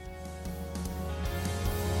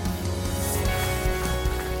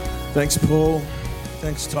Thanks, Paul.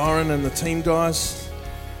 Thanks, Tyron and the team, guys.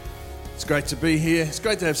 It's great to be here. It's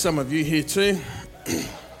great to have some of you here too.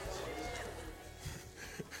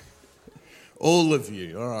 All of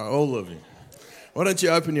you. All right, all of you. Why don't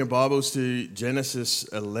you open your Bibles to Genesis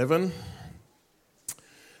 11.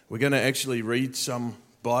 We're going to actually read some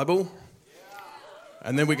Bible.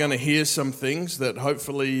 And then we're going to hear some things that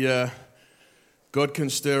hopefully God can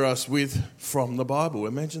stir us with from the Bible.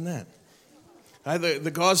 Imagine that. Hey, the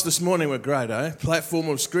guys this morning were great, eh? Platform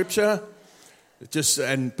of Scripture,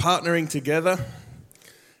 and partnering together,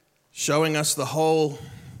 showing us the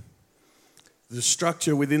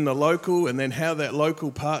structure within the local, and then how that local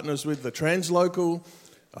partners with the translocal.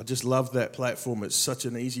 I just love that platform. It's such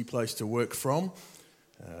an easy place to work from.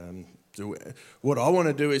 What I want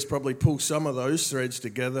to do is probably pull some of those threads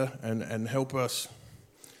together and help us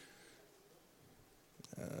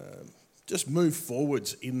just move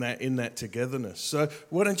forwards in that togetherness. So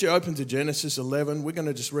why don't you open to Genesis 11? We're going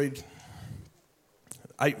to just read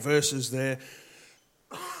 8 verses there.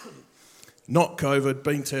 Not COVID,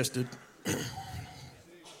 being tested.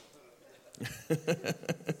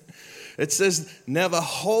 It says, now the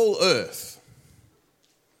whole earth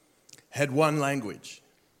had one language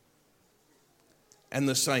and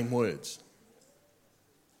the same words.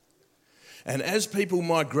 And as people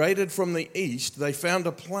migrated from the east, they found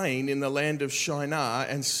a plain in the land of Shinar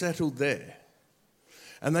and settled there.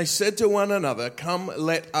 And they said to one another, come,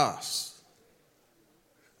 let us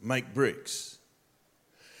make bricks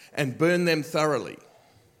and burn them thoroughly.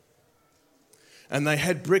 And they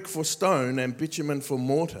had brick for stone and bitumen for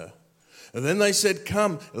mortar. And then they said,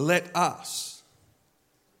 come, let us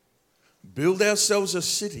build ourselves a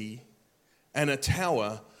city and a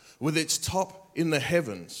tower with its top in the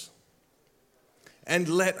heavens. And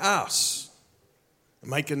let us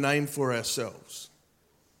make a name for ourselves,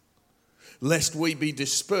 lest we be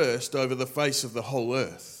dispersed over the face of the whole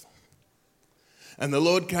earth. And the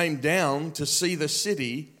Lord came down to see the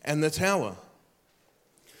city and the tower,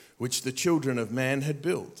 which the children of man had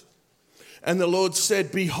built. And the Lord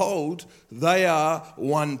said, behold, they are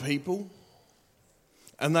one people,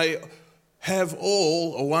 and they have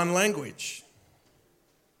all one language.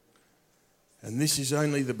 And this is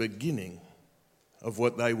only the beginning of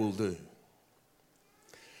what they will do.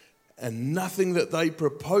 And nothing that they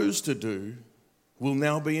propose to do will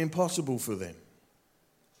now be impossible for them.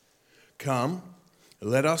 Come,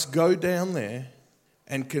 let us go down there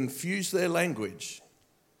and confuse their language,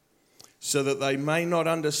 so that they may not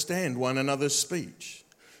understand one another's speech.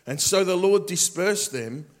 And so the Lord dispersed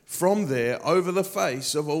them from there over the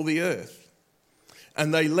face of all the earth.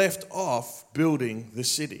 And they left off building the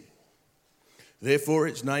city. Therefore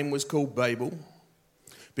its name was called Babel,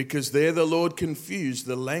 because there the Lord confused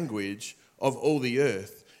the language of all the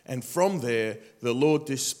earth, and from there the Lord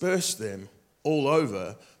dispersed them all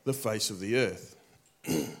over the face of the earth.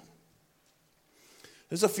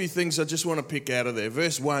 There's a few things I just want to pick out of there.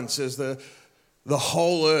 Verse 1 says the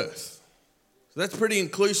whole earth. So that's pretty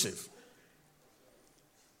inclusive.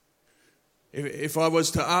 If I was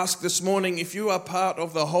to ask this morning, if you are part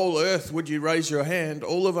of the whole earth, would you raise your hand?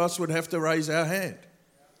 All of us would have to raise our hand.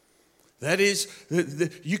 That is,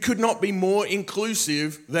 you could not be more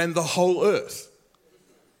inclusive than the whole earth.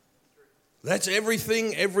 That's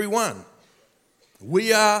everything, everyone.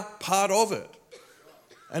 We are part of it.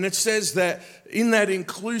 And it says that in that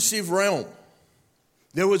inclusive realm,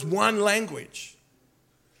 there was one language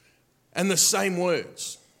and the same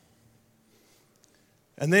words.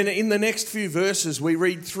 And then in the next few verses, we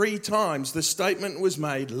read 3 times the statement was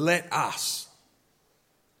made, let us.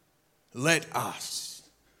 Let us.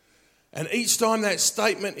 And each time that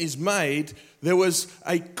statement is made, there was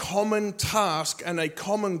a common task and a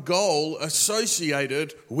common goal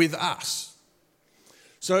associated with us.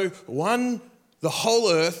 So the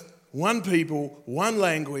whole earth, one people, one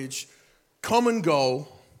language, common goal,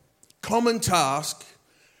 common task.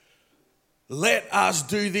 Let us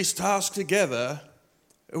do this task together.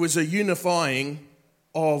 It was a unifying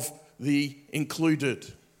of the included.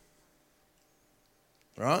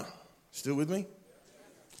 Right? Still with me?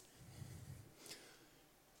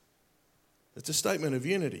 It's a statement of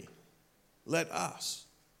unity. Let us.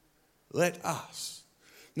 Let us.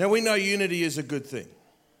 Now we know unity is a good thing.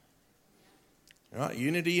 Right?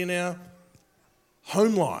 Unity in our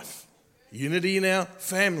home life. Unity in our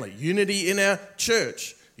family. Unity in our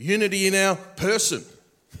church. Unity in our person.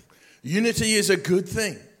 Unity is a good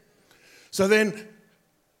thing. So then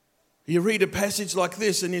you read a passage like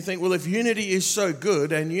this and you think, well, if unity is so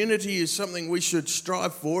good and unity is something we should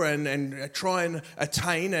strive for and try and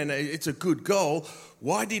attain and it's a good goal,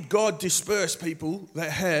 why did God disperse people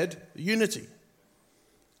that had unity?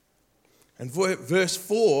 And verse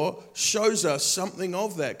 4 shows us something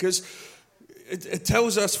of that, because it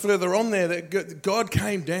tells us further on there that God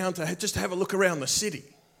came down to just have a look around the city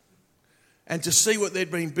and to see what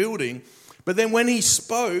they'd been building. But then when he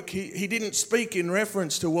spoke, he didn't speak in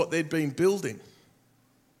reference to what they'd been building.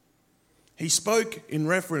 He spoke in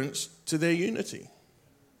reference to their unity.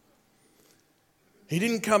 He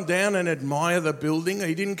didn't come down and admire the building.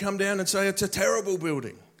 He didn't come down and say it's a terrible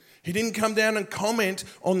building. He didn't come down and comment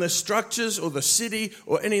on the structures or the city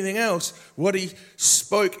or anything else. What he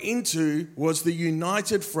spoke into was the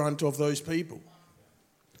united front of those people.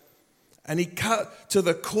 And he cut to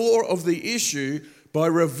the core of the issue by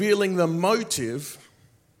revealing the motive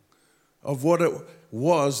of what it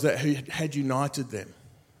was that had united them.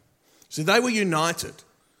 So they were united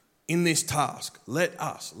in this task. Let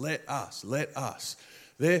us.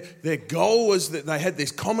 Their goal was that they had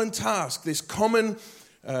this common task, this common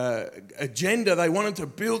agenda. They wanted to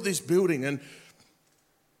build this building, and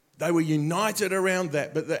they were united around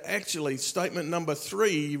that. But actually, statement number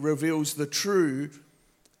 3 reveals the true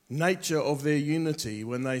nature of their unity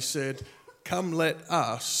when they said, come, let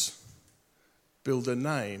us build a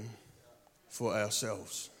name for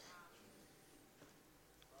ourselves.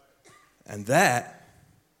 And that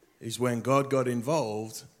is when God got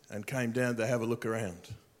involved and came down to have a look around.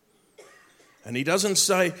 And he doesn't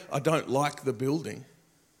say, I don't like the building.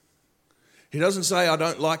 He doesn't say, I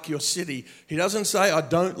don't like your city. He doesn't say, I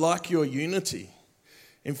don't like your unity.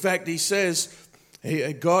 In fact, he says,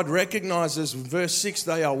 God recognizes, verse 6,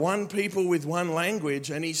 they are one people with one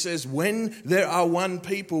language. And he says, when there are one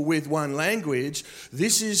people with one language,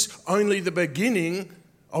 this is only the beginning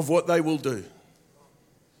of what they will do.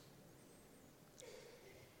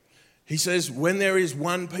 He says, when there is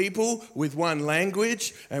one people with one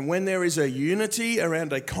language, and when there is a unity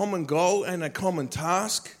around a common goal and a common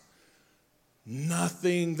task,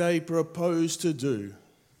 nothing they propose to do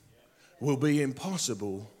will be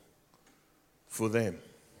impossible for them.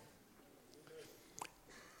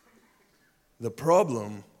 The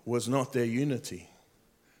problem was not their unity.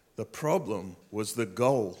 The problem was the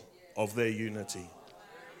goal of their unity.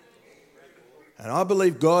 And I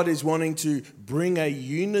believe God is wanting to bring a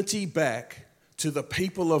unity back to the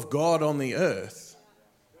people of God on the earth,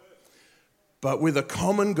 but with a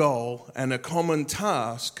common goal and a common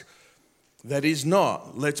task that is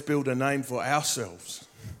not, let's build a name for ourselves,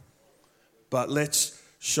 but let's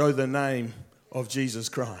show the name of Jesus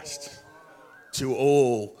Christ to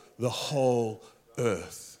all, the whole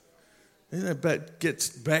earth. But gets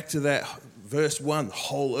back to that verse 1,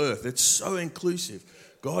 whole earth. It's so inclusive.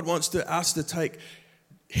 God wants us to take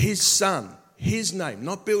his son, his name,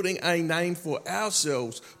 not building a name for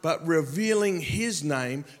ourselves, but revealing his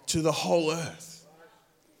name to the whole earth.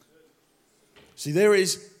 See, there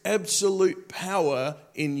is absolute power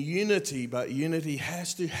in unity, but unity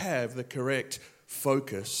has to have the correct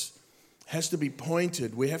focus, has to be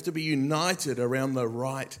pointed. We have to be united around the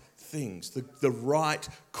right things, the right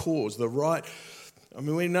cause,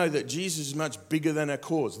 we know that Jesus is much bigger than a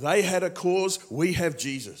cause. They had a cause, we have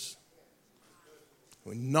Jesus.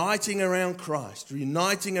 We're uniting around Christ,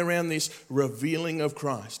 uniting around this revealing of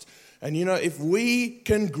Christ. And if we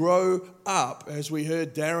can grow up, as we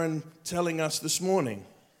heard Darren telling us this morning,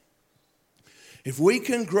 if we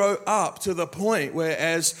can grow up to the point where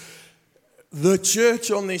as the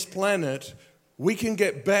church on this planet, we can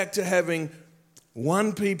get back to having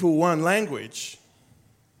one people, one language,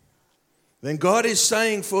 then God is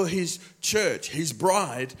saying for his church, his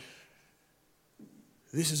bride,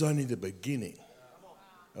 this is only the beginning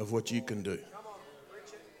of what you can do.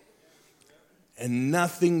 And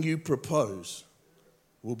nothing you propose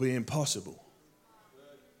will be impossible.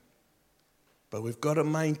 But we've got to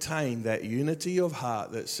maintain that unity of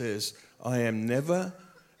heart that says, I am never,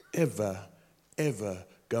 ever, ever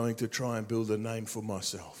going to try and build a name for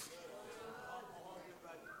myself.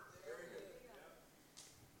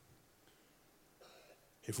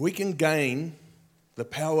 If we can gain the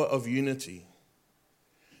power of unity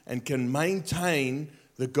and can maintain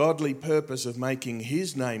the godly purpose of making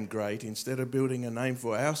his name great instead of building a name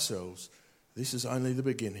for ourselves, this is only the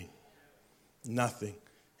beginning. Nothing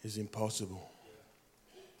is impossible.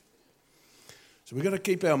 So we've got to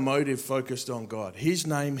keep our motive focused on God, his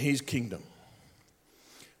name, his kingdom.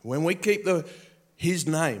 When we keep his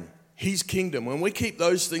name, his kingdom, when we keep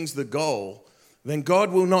those things the goal, then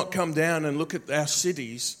God will not come down and look at our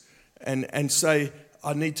cities and say,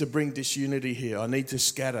 I need to bring disunity here. I need to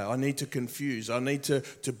scatter. I need to confuse. I need to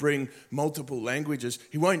bring multiple languages.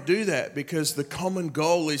 He won't do that because the common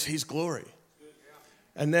goal is his glory.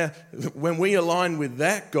 And now, when we align with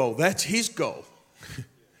that goal, that's his goal,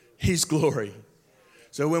 his glory.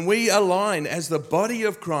 So when we align as the body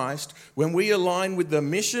of Christ, when we align with the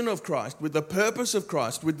mission of Christ, with the purpose of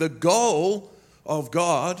Christ, with the goal of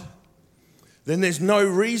God, then there's no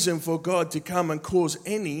reason for God to come and cause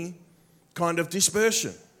any kind of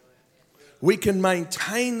dispersion. We can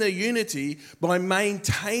maintain the unity by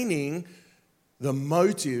maintaining the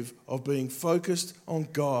motive of being focused on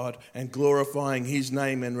God and glorifying His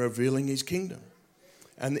name and revealing His kingdom.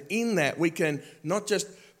 And in that, we can not just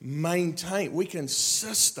maintain, we can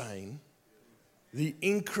sustain the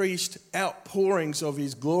increased outpourings of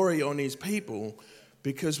His glory on His people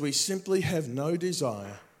because we simply have no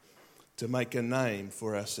desire to make a name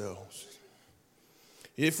for ourselves.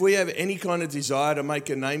 If we have any kind of desire to make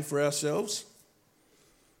a name for ourselves,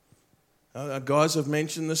 guys have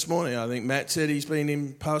mentioned this morning, I think Matt said he's been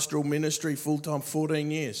in pastoral ministry full-time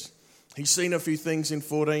 14 years. He's seen a few things in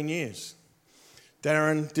 14 years.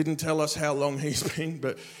 Darren didn't tell us how long he's been,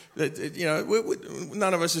 but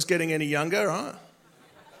none of us is getting any younger, right?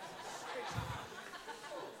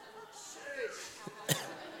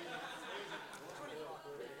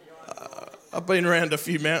 I've been around a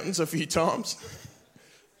few mountains a few times.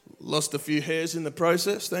 Lost a few hairs in the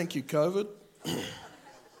process. Thank you, COVID.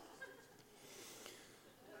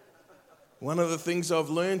 One of the things I've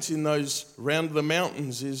learnt in those round the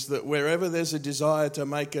mountains is that wherever there's a desire to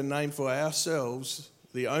make a name for ourselves,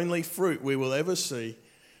 the only fruit we will ever see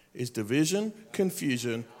is division,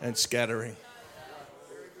 confusion, and scattering.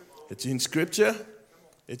 It's in Scripture,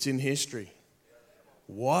 it's in history.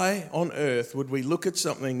 Why on earth would we look at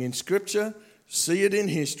something in Scripture, see it in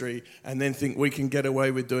history, and then think we can get away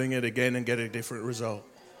with doing it again and get a different result?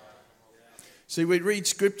 See, we read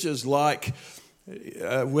Scriptures like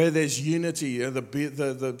where there's unity,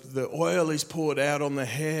 the oil is poured out on the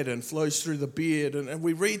head and flows through the beard, and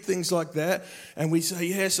we read things like that, and we say,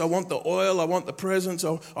 yes, I want the oil, I want the presence,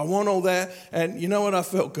 I want all that. And you know what I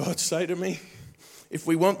felt God say to me? If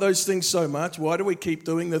we want those things so much, why do we keep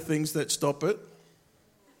doing the things that stop it?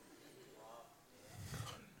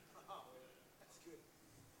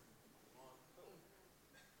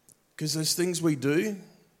 Because there's things we do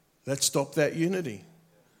that stop that unity.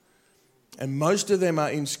 And most of them are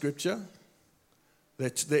in Scripture.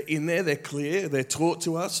 They're in there, they're clear, they're taught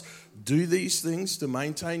to us. Do these things to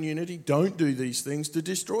maintain unity. Don't do these things to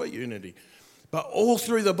destroy unity. But all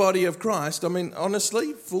through the body of Christ, I mean,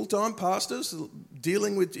 honestly, full-time pastors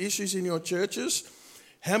dealing with issues in your churches,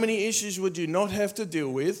 how many issues would you not have to deal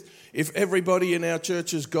with if everybody in our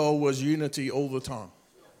church's goal was unity all the time?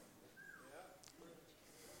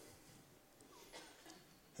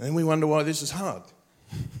 And then we wonder why this is hard.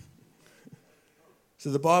 So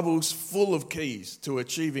the Bible's full of keys to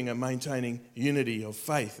achieving and maintaining unity of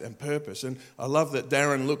faith and purpose. And I love that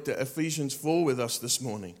Darren looked at Ephesians 4 with us this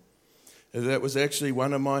morning. That was actually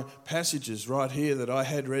one of my passages right here that I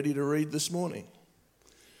had ready to read this morning.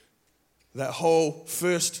 That whole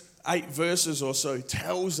first 8 verses or so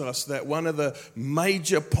tells us that one of the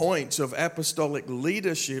major points of apostolic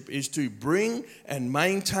leadership is to bring and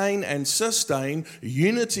maintain and sustain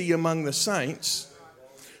unity among the saints,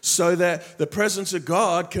 so that the presence of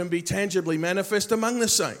God can be tangibly manifest among the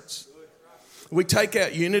saints. We take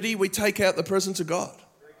out unity, we take out the presence of God.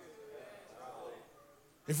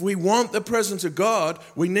 If we want the presence of God,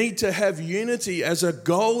 we need to have unity as a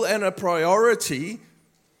goal and a priority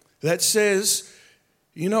that says,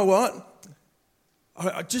 you know what?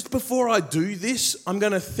 Just before I do this, I'm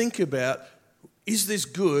going to think about, is this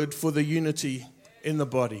good for the unity in the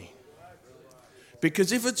body?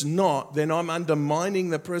 Because if it's not, then I'm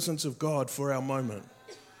undermining the presence of God for our moment.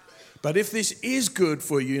 But if this is good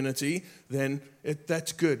for unity, then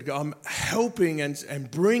that's good. I'm helping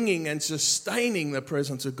and bringing and sustaining the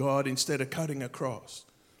presence of God instead of cutting across.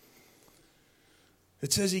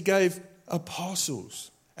 It says He gave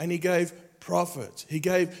apostles and He gave prophets. He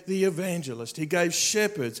gave the evangelist. He gave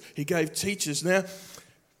shepherds. He gave teachers. Now,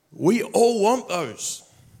 we all want those.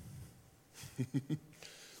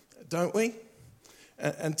 Don't we?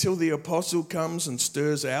 Until the apostle comes and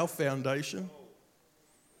stirs our foundation.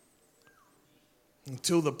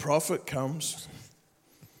 Until the prophet comes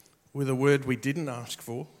with a word we didn't ask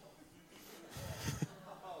for.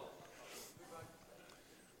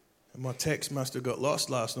 My text must have got lost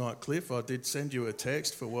last night, Cliff. I did send you a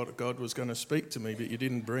text for what God was going to speak to me, but you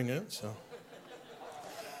didn't bring it. So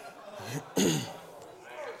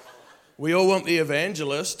we all want the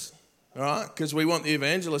evangelist. All right, because we want the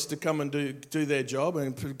evangelist to come and do their job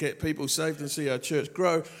and get people saved and see our church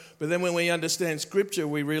grow. But then when we understand Scripture,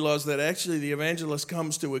 we realise that actually the evangelist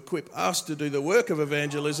comes to equip us to do the work of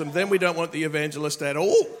evangelism. Then we don't want the evangelist at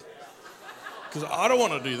all, because I don't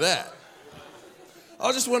want to do that.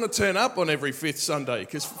 I just want to turn up on every fifth Sunday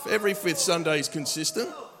because every fifth Sunday is consistent.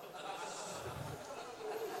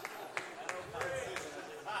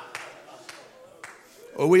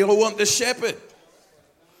 Or we all want the shepherd.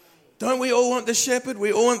 Don't we all want the shepherd?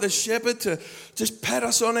 We all want the shepherd to just pat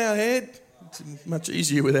us on our head. It's much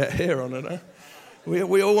easier without hair on it, huh?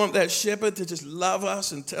 We all want that shepherd to just love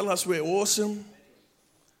us and tell us we're awesome.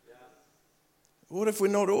 What if we're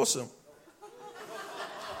not awesome?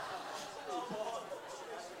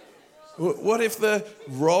 What if the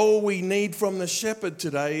role we need from the shepherd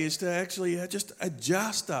today is to actually just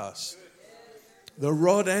adjust us? The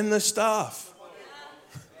rod and the staff.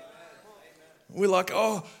 We're like,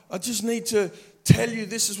 oh, I just need to tell you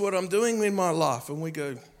this is what I'm doing in my life. And we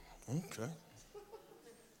go, okay.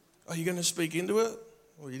 Are you going to speak into it?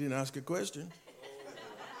 Well, you didn't ask a question.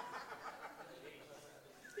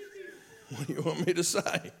 What do you want me to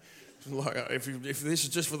say? Like, if this is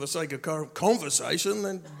just for the sake of conversation,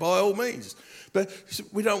 then by all means. But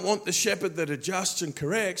we don't want the shepherd that adjusts and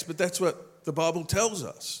corrects, but that's what the Bible tells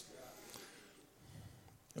us.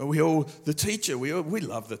 The teacher, we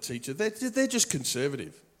love the teacher. They're just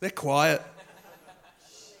conservative. They're quiet.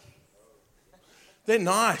 They're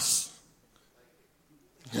nice.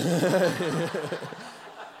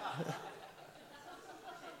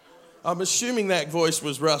 I'm assuming that voice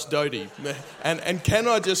was Russ Doty. And can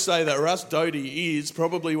I just say that Russ Doty is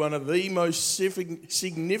probably one of the most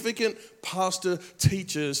significant pastor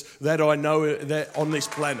teachers that I know that on this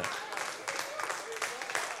planet.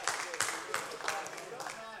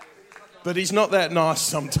 But he's not that nice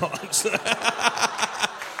sometimes.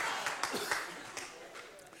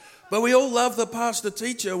 But we all love the pastor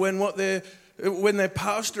teacher when they're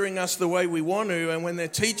pastoring us the way we want to and when they're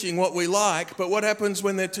teaching what we like. But what happens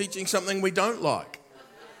when they're teaching something we don't like?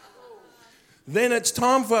 Then it's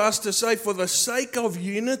time for us to say, for the sake of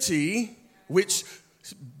unity, which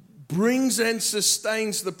brings and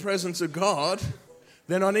sustains the presence of God,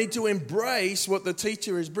 then I need to embrace what the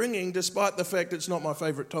teacher is bringing, despite the fact it's not my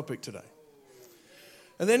favourite topic today.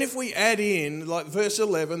 And then if we add in, like verse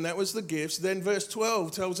 11, that was the gifts, then verse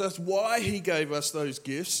 12 tells us why he gave us those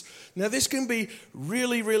gifts. Now this can be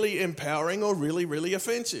really, really empowering or really, really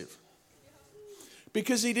offensive.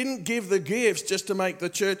 Because he didn't give the gifts just to make the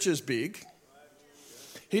churches big.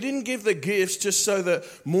 He didn't give the gifts just so that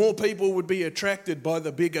more people would be attracted by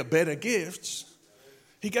the bigger, better gifts.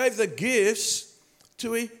 He gave the gifts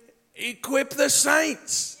to equip the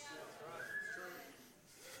saints.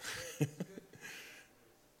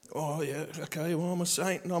 Oh, yeah, okay, well, I'm a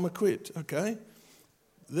saint and I'm equipped, okay.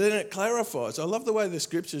 Then it clarifies. I love the way the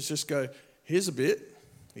scriptures just go, here's a bit.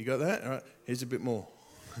 You got that? All right, here's a bit more.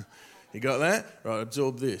 You got that? Right,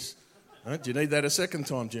 absorb this. All right, do you need that a second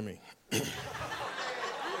time, Jimmy?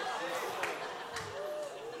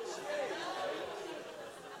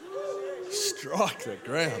 Strike the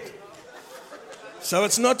ground. So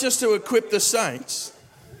it's not just to equip the saints.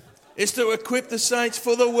 It's to equip the saints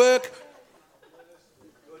for the work.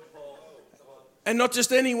 And not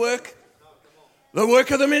just any work, the work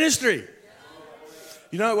of the ministry.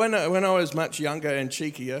 You know, when I was much younger and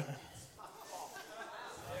cheekier,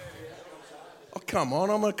 oh, come on,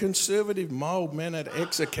 I'm a conservative, mild-mannered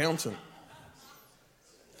ex-accountant.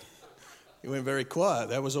 You went very quiet.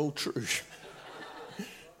 That was all true.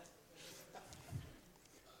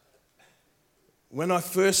 When I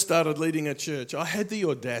first started leading a church, I had the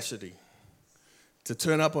audacity to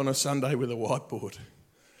turn up on a Sunday with a whiteboard.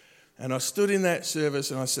 And I stood in that service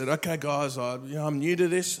and I said, okay, guys, I'm new to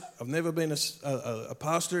this. I've never been a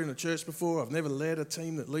pastor in a church before. I've never led a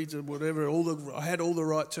team that leads or whatever. I had all the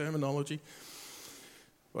right terminology.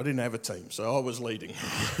 I didn't have a team, so I was leading.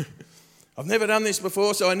 I've never done this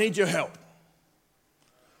before, so I need your help.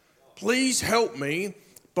 Please help me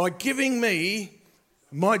by giving me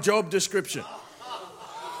my job description.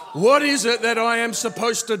 What is it that I am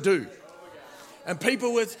supposed to do? And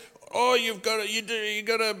people with, you've got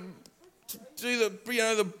to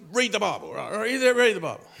read the Bible, right? Read the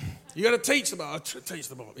Bible. You got to teach the Bible. Teach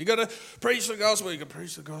the Bible. You got to preach the gospel. You got to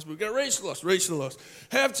preach the gospel. You got to reach the lost. Reach the lost.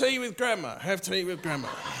 Have tea with grandma. Have tea with grandma.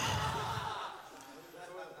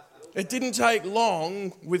 It didn't take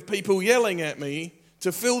long with people yelling at me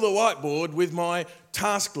to fill the whiteboard with my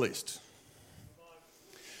task list.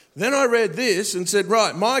 Then I read this and said,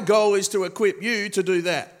 right, my goal is to equip you to do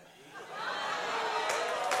that.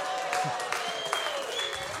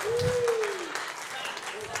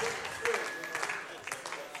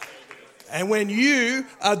 And when you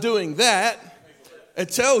are doing that, it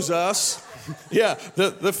tells us,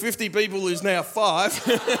 the 50 people is now 5.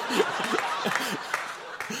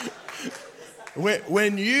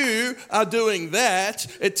 When you are doing that,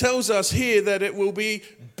 it tells us here that it will be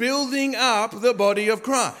building up the body of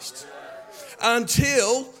Christ.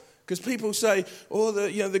 Until, because people say, oh,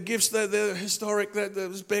 the gifts, they're historic, that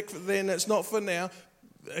was back then, it's not for now.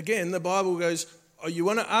 Again, the Bible goes, oh, you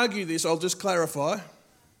want to argue this, I'll just clarify.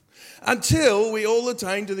 Until we all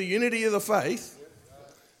attain to the unity of the faith.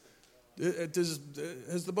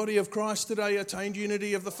 Has the body of Christ today attained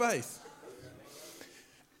unity of the faith?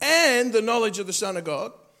 And the knowledge of the Son of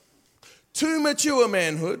God, to mature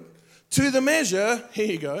manhood, to the measure, here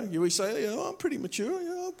you go, you say, I'm pretty mature,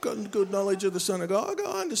 I've got good knowledge of the Son of God,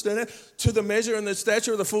 I understand that, to the measure and the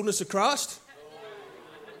stature of the fullness of Christ.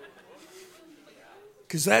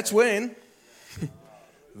 Because that's when.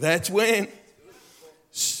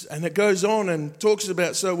 And it goes on and talks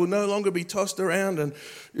about, so we'll no longer be tossed around. And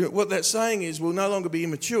what that's saying is we'll no longer be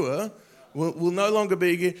immature. We'll no longer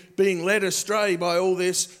be being led astray by all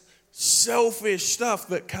this selfish stuff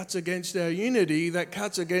that cuts against our unity, that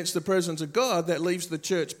cuts against the presence of God, that leaves the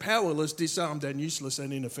church powerless, disarmed and useless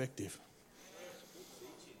and ineffective.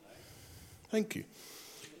 Thank you.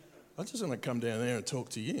 I just want to come down there and talk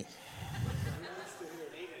to you.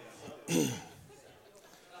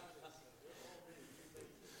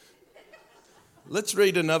 Let's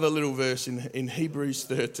read another little verse in Hebrews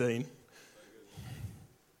 13.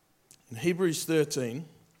 In Hebrews 13,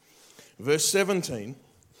 verse 17,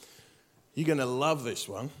 you're going to love this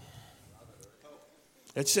one.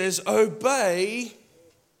 It says, obey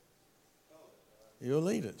your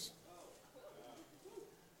leaders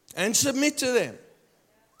and submit to them,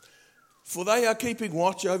 for they are keeping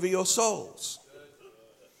watch over your souls,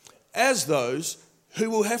 as those who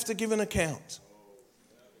will have to give an account.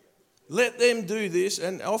 Let them do this,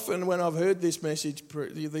 and often when I've heard this message,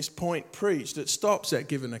 this point preached, it stops at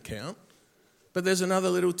give an account. But there's another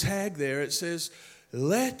little tag there. It says,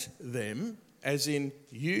 let them, as in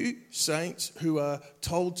you saints who are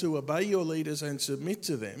told to obey your leaders and submit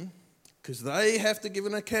to them, because they have to give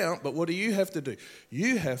an account, but what do you have to do?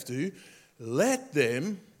 You have to let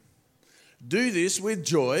them do this with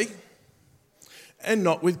joy and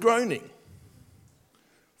not with groaning,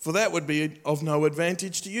 for that would be of no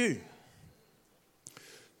advantage to you.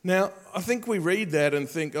 Now, I think we read that and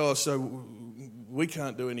think, oh, so we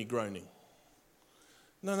can't do any groaning.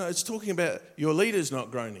 No, it's talking about your leaders not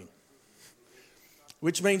groaning.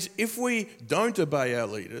 Which means if we don't obey our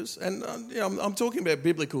leaders, and I'm talking about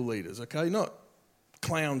biblical leaders, okay, not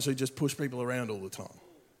clowns who just push people around all the time.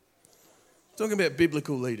 I'm talking about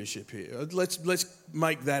biblical leadership here. Let's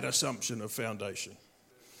make that assumption of foundation.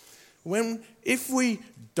 If we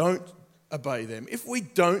don't obey them, if we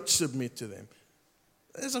don't submit to them,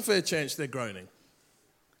 there's a fair chance they're groaning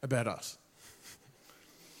about us.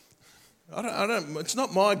 It's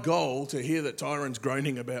not my goal to hear that Tyron's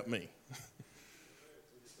groaning about me.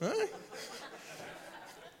 Right?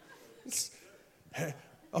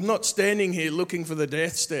 I'm not standing here looking for the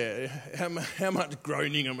death stare. How much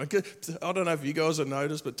groaning am I? I don't know if you guys have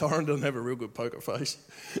noticed, but Tyron doesn't have a real good poker face.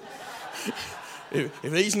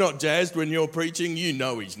 If he's not jazzed when you're preaching, you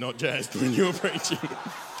know he's not jazzed when you're preaching.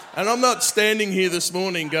 And I'm not standing here this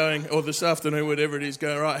morning going, or this afternoon, whatever it is,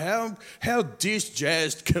 going, right, how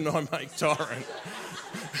dis-jazzed can I make Tyron?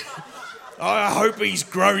 I hope he's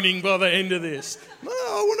groaning by the end of this. No,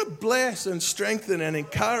 I want to bless and strengthen and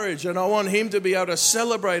encourage, and I want him to be able to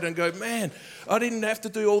celebrate and go, man, I didn't have to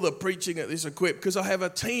do all the preaching at this Equip because I have a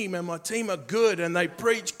team, and my team are good, and they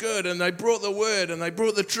preach good, and they brought the word, and they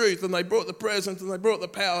brought the truth, and they brought the presence, and they brought the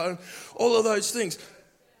power, and all of those things.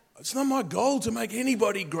 It's not my goal to make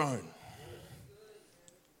anybody groan.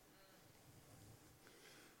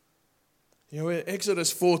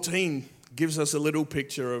 Exodus 14 gives us a little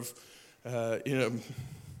picture of,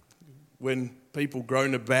 when people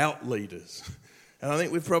groan about leaders. And I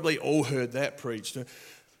think we've probably all heard that preached.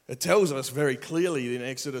 It tells us very clearly in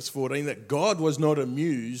Exodus 14 that God was not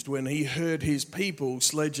amused when he heard his people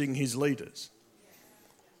sledging his leaders.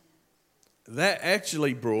 That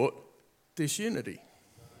actually brought disunity.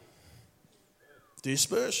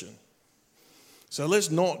 Dispersion. So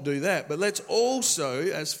let's not do that. But let's also,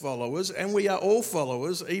 as followers, and we are all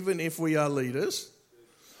followers, even if we are leaders,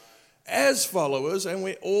 as followers, and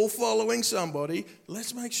we're all following somebody,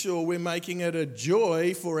 let's make sure we're making it a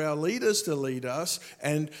joy for our leaders to lead us,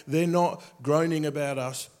 and they're not groaning about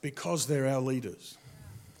us because they're our leaders.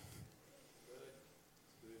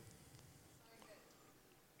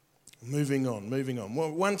 Moving on.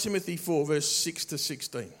 1 Timothy 4, verse 6 to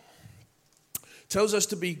 16. Tells us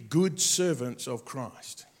to be good servants of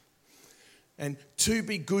Christ. And to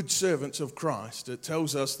be good servants of Christ, it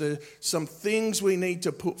tells us there are some things we need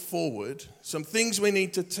to put forward, some things we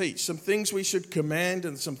need to teach, some things we should command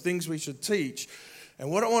and some things we should teach.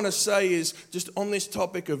 And what I want to say is, just on this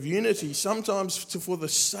topic of unity, sometimes for the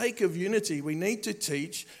sake of unity, we need to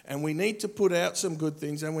teach and we need to put out some good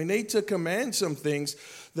things and we need to command some things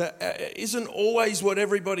that isn't always what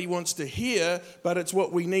everybody wants to hear, but it's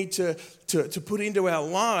what we need to put into our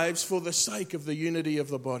lives for the sake of the unity of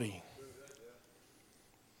the body.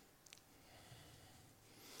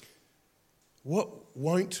 What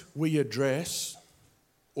won't we address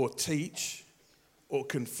or teach or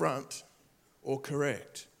confront or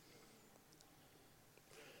correct?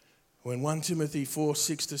 When 1 Timothy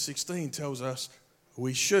 4:6-16 tells us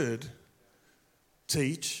we should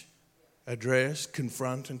teach, address,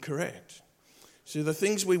 confront and correct. So the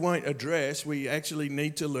things we won't address, we actually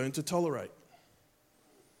need to learn to tolerate.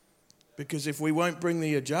 Because if we won't bring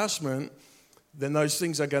the adjustment, then those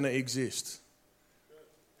things are going to exist.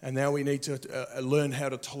 And now we need to learn how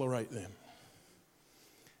to tolerate them.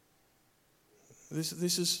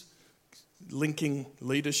 This is linking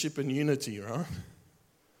leadership and unity, right?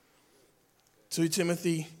 2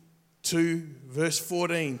 Timothy 2 verse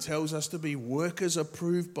 14 tells us to be workers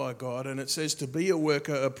approved by God, and it says to be a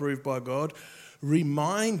worker approved by God,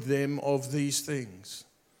 remind them of these things.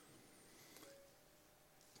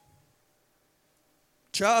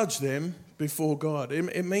 Charge them before God.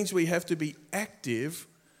 It means we have to be active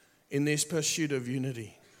in this pursuit of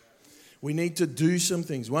unity. We need to do some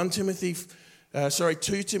things. 2 Timothy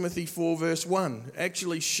 4 verse 1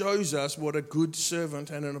 actually shows us what a good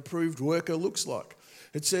servant and an approved worker looks like.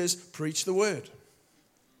 It says, preach the word.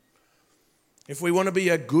 If we want to be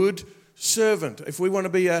a good servant, if we want to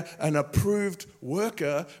be an approved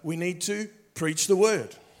worker, we need to preach the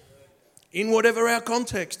word in whatever our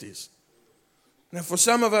context is. Now, for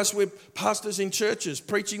some of us, we're pastors in churches.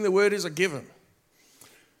 Preaching the word is a given.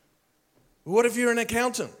 What if you're an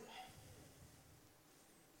accountant?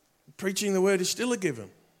 Preaching the word is still a given.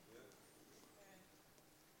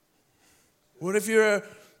 What if you're a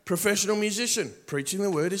professional musician? Preaching the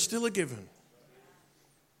word is still a given.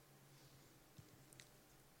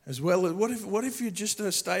 As well as, what if you're just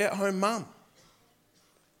a stay-at-home mum?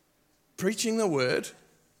 Preaching the word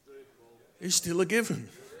is still a given.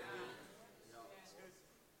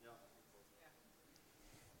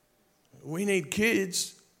 We need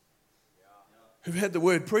kids who've had the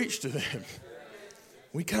word preached to them.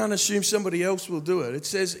 We can't assume somebody else will do it. It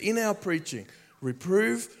says in our preaching,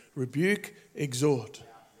 reprove, rebuke, exhort.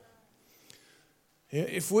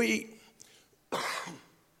 If we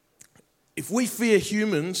fear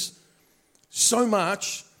humans so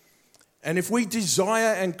much, and if we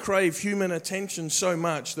desire and crave human attention so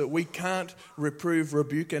much that we can't reprove,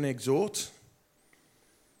 rebuke, and exhort,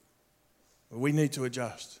 we need to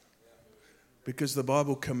adjust. Because the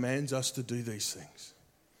Bible commands us to do these things.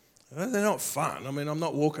 They're not fun. I mean, I'm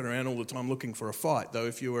not walking around all the time looking for a fight, though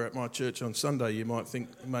if you were at my church on Sunday, you might think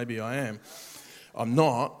maybe I am. I'm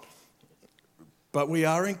not. But we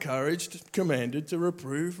are encouraged, commanded to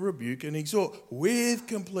reprove, rebuke, and exhort with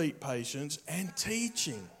complete patience and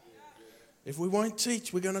teaching. If we won't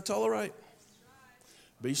teach, we're going to tolerate.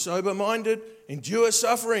 Be sober-minded, endure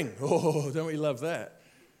suffering. Oh, don't we love that?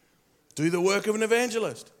 Do the work of an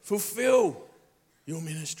evangelist. Fulfill your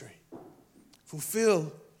ministry.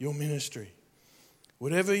 Fulfill your ministry.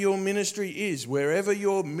 Whatever your ministry is, wherever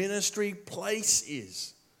your ministry place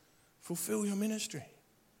is, fulfill your ministry.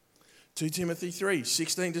 2 Timothy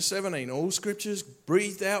 3:16-17. All scriptures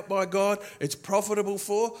breathed out by God. It's profitable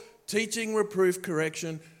for teaching, reproof,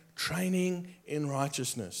 correction, training in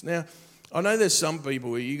righteousness. Now, I know there's some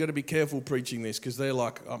people where you've got to be careful preaching this because they're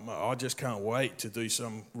like, I just can't wait to do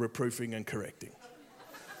some reproofing and correcting.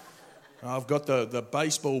 I've got the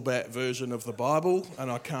baseball bat version of the Bible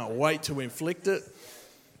and I can't wait to inflict it.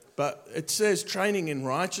 But it says training in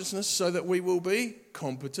righteousness so that we will be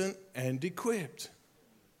competent and equipped.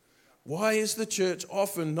 Why is the church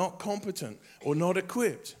often not competent or not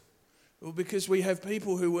equipped? Well, because we have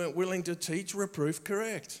people who weren't willing to teach, reproof,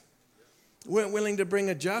 correct. Weren't willing to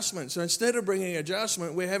bring adjustment. So instead of bringing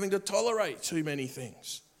adjustment, we're having to tolerate too many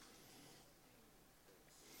things.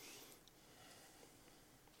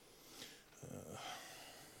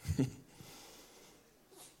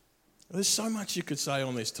 There's so much you could say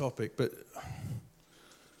on this topic, but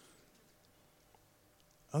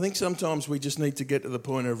I think sometimes we just need to get to the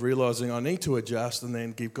point of realizing I need to adjust and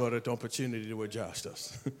then give God an opportunity to adjust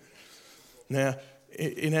us. Now,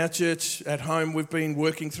 in our church at home, we've been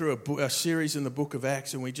working through a series in the book of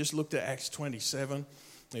Acts, and we just looked at Acts 27.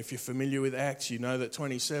 If you're familiar with Acts, you know that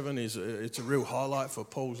 27 it's a real highlight for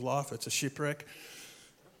Paul's life. It's a shipwreck,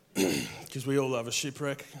 because we all love a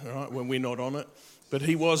shipwreck, right, when we're not on it. But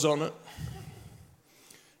he was on it.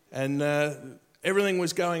 And everything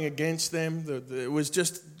was going against them. It was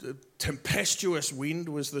just tempestuous wind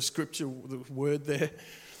was the scripture, the word there.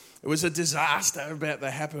 It was a disaster about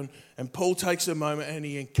to happen. And Paul takes a moment and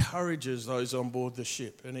he encourages those on board the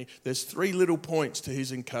ship. And there's 3 little points to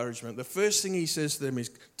his encouragement. The first thing he says to them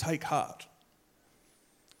is, take heart.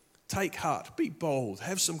 Take heart. Be bold.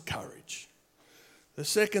 Have some courage. The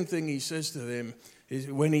second thing he says to them is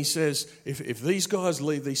when he says, if these guys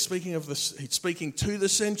leave, he's speaking to the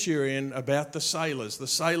centurion about the sailors. The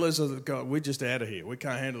sailors are the guys, we're just out of here. We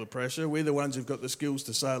can't handle the pressure. We're the ones who've got the skills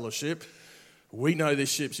to sail a ship. We know this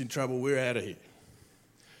ship's in trouble. We're out of here.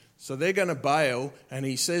 So they're going to bail, and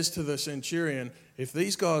he says to the centurion, if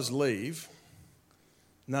these guys leave,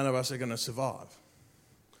 none of us are going to survive.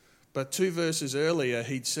 But 2 verses earlier,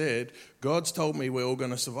 he'd said, God's told me we're all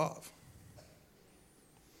going to survive.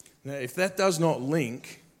 Now, if that does not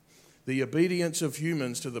link the obedience of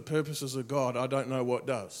humans to the purposes of God, I don't know what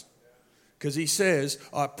does. Because he says,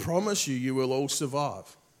 I promise you will all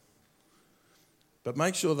survive. But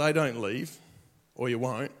make sure they don't leave, or you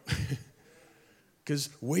won't. Because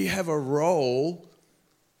we have a role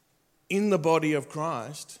in the body of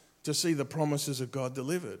Christ to see the promises of God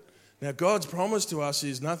delivered. Now, God's promise to us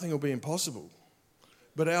is nothing will be impossible.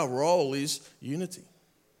 But our role is unity.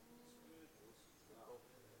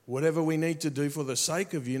 Whatever we need to do for the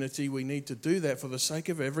sake of unity, we need to do that for the sake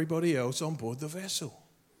of everybody else on board the vessel.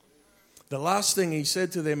 The last thing he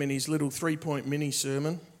said to them in his little 3-point mini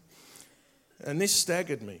sermon, and this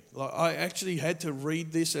staggered me. Like, I actually had to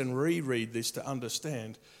read this and reread this to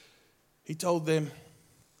understand. He told them,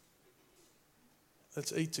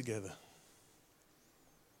 let's eat together.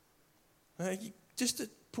 Now, just to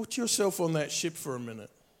put yourself on that ship for a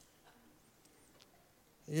minute.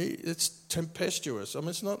 It's tempestuous. I mean,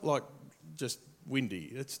 it's not like just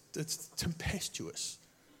windy. It's tempestuous.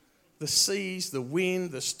 The seas, the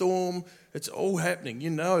wind, the storm, it's all happening. You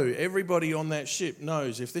know, everybody on that ship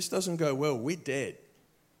knows if this doesn't go well, we're dead.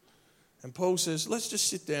 And Paul says, let's just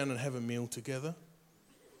sit down and have a meal together.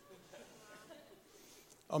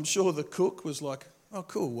 I'm sure the cook was like, oh,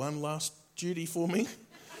 cool, one last duty for me.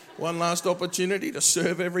 One last opportunity to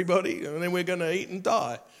serve everybody, and then we're going to eat and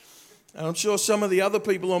die. And I'm sure some of the other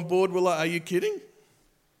people on board were like, are you kidding?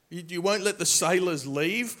 You won't let the sailors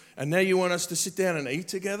leave, and now you want us to sit down and eat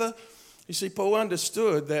together? You see, Paul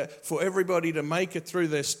understood that for everybody to make it through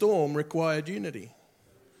their storm required unity.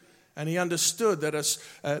 And he understood that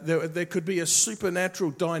there could be a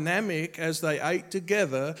supernatural dynamic as they ate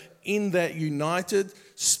together in that united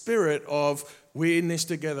spirit of, we're in this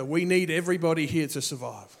together. We need everybody here to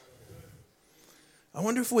survive. I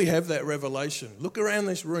wonder if we have that revelation. Look around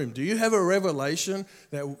this room. Do you have a revelation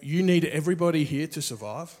that you need everybody here to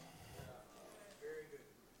survive?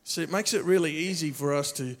 See, it makes it really easy for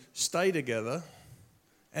us to stay together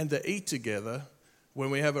and to eat together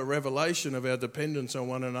when we have a revelation of our dependence on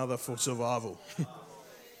one another for survival.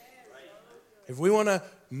 If we want to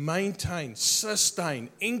maintain, sustain,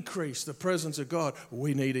 increase the presence of God,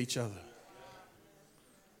 we need each other.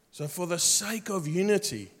 So for the sake of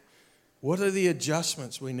unity, what are the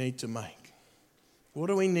adjustments we need to make? What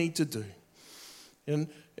do we need to do? And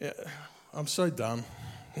I'm so dumb.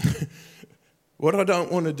 What I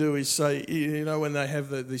don't want to do is say, you know, when they have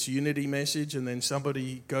this unity message and then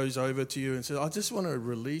somebody goes over to you and says, I just want to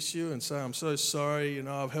release you and say, I'm so sorry, you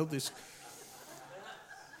know, I've held this.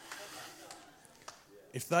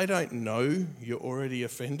 If they don't know you're already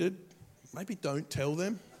offended, maybe don't tell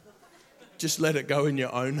them. Just let it go in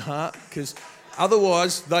your own heart, because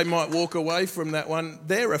otherwise they might walk away from that one,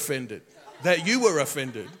 they're offended, that you were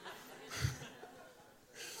offended.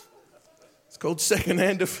 It's called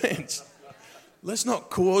second-hand offence. Let's not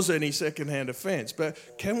cause any second-hand offence,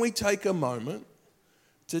 but can we take a moment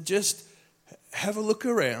to just have a look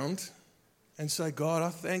around and say, God, I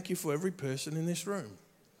thank you for every person in this room.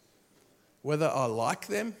 Whether I like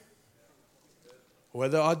them,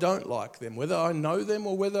 whether I don't like them, whether I know them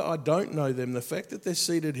or whether I don't know them, the fact that they're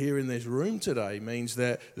seated here in this room today means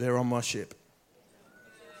that they're on my ship.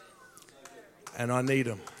 And I need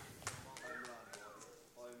them.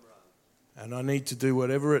 And I need to do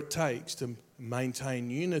whatever it takes to maintain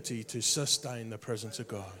unity to sustain the presence of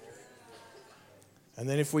God. And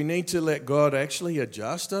then if we need to let God actually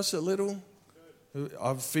adjust us a little,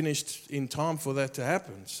 I've finished in time for that to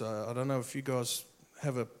happen. So I don't know if you guys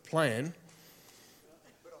have a plan.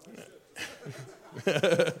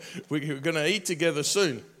 We're going to eat together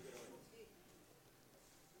soon.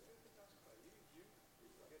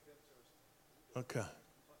 Okay.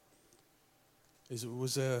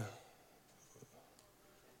 Was there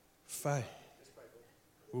Faye?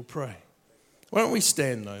 We'll pray. Why don't we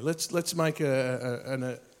stand though? Let's make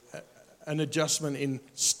an adjustment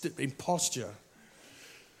in posture.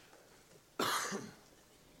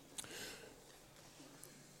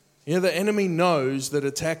 Yeah, the enemy knows that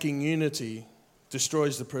attacking unity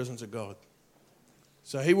destroys the presence of God.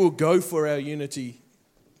 So he will go for our unity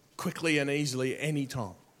quickly and easily any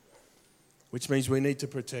time, which means we need to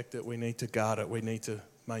protect it, we need to guard it, we need to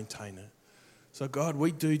maintain it. So God,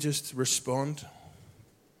 we do just respond.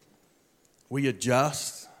 We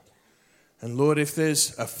adjust. And Lord, if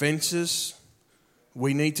there's offenses,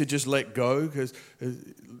 we need to just let go, because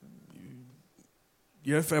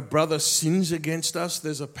if our brother sins against us,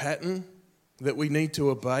 there's a pattern that we need to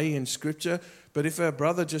obey in Scripture. But if our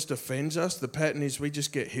brother just offends us, the pattern is we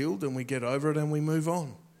just get healed and we get over it and we move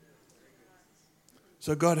on.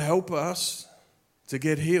 So God, help us to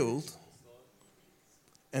get healed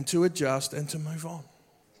and to adjust and to move on.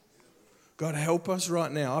 God, help us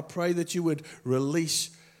right now. I pray that you would release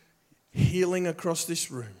healing across this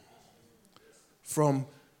room from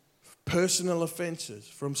personal offenses,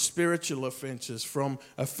 from spiritual offenses, from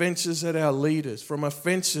offenses at our leaders, from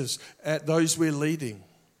offenses at those we're leading,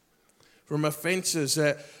 from offenses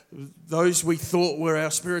at those we thought were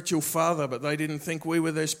our spiritual father, but they didn't think we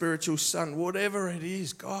were their spiritual son. Whatever it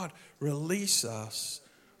is, God, release us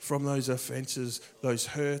from those offenses, those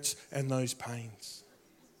hurts, and those pains.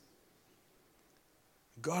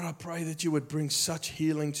 God, I pray that you would bring such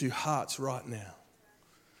healing to hearts right now,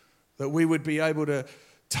 that we would be able to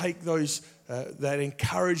take that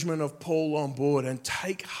encouragement of Paul on board and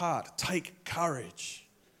take heart, take courage,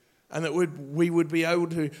 and that we would be able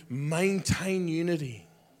to maintain unity.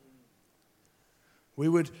 We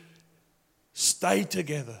would stay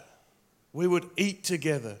together. We would eat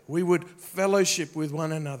together. We would fellowship with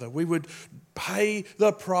one another. We would pay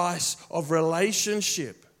the price of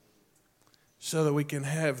relationship so that we can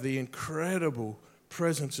have the incredible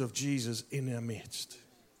presence of Jesus in our midst.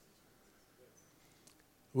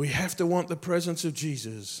 We have to want the presence of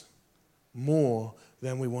Jesus more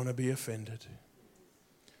than we want to be offended.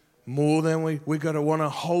 More than we got to want to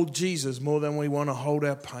hold Jesus more than we want to hold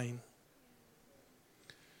our pain.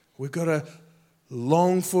 We've got to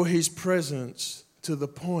long for his presence to the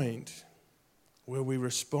point where we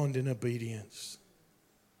respond in obedience.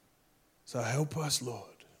 So help us, Lord,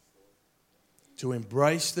 to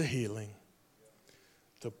embrace the healing,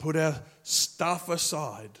 to put our stuff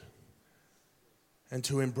aside, and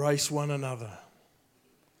to embrace one another,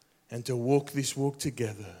 and to walk this walk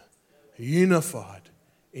together, unified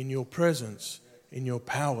in your presence, in your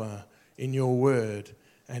power, in your word,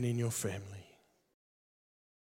 and in your family.